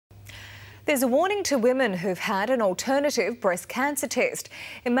There's a warning to women who've had an alternative breast cancer test.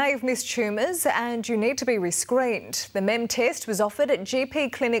 It may have missed tumours and you need to be rescreened. The MEM test was offered at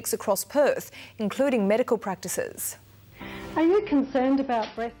GP clinics across Perth, including medical practices. Are you concerned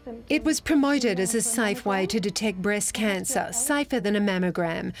about breast symptoms? It was promoted as a safe way to detect breast cancer, safer than a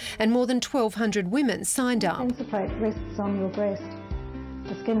mammogram, and more than 1,200 women signed up. Concentrate rests on your breast.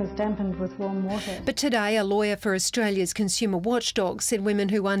 The skin is dampened with warm water. But today, a lawyer for Australia's consumer watchdog said women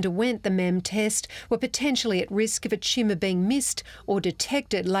who underwent the MEM test were potentially at risk of a tumour being missed or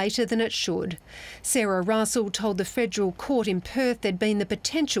detected later than it should. Sarah Russell told the federal court in Perth there'd been the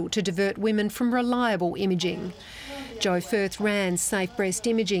potential to divert women from reliable imaging. Jo Firth ran Safe Breast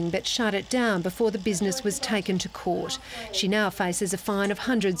Imaging but shut it down before the business was taken to court. She now faces a fine of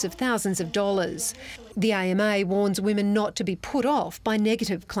hundreds of thousands of dollars. The AMA warns women not to be put off by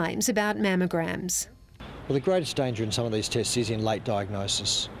negative claims about mammograms. Well, the greatest danger in some of these tests is in late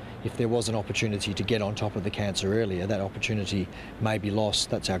diagnosis. If there was an opportunity to get on top of the cancer earlier, that opportunity may be lost.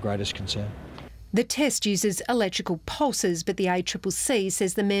 That's our greatest concern. The test uses electrical pulses, but the ACCC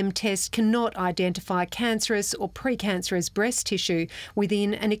says the MEM test cannot identify cancerous or precancerous breast tissue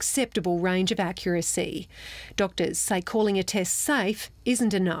within an acceptable range of accuracy. Doctors say calling a test safe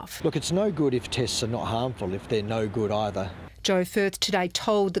isn't enough. Look, it's no good if tests are not harmful, if they're no good either. Jo Firth today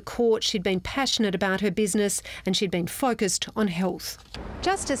told the court she'd been passionate about her business and she'd been focused on health.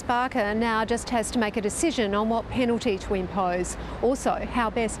 Justice Barker now just has to make a decision on what penalty to impose. Also,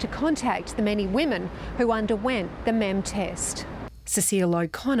 how best to contact the many women who underwent the MEM test. Cecile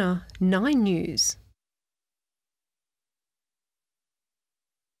O'Connor, 9 News.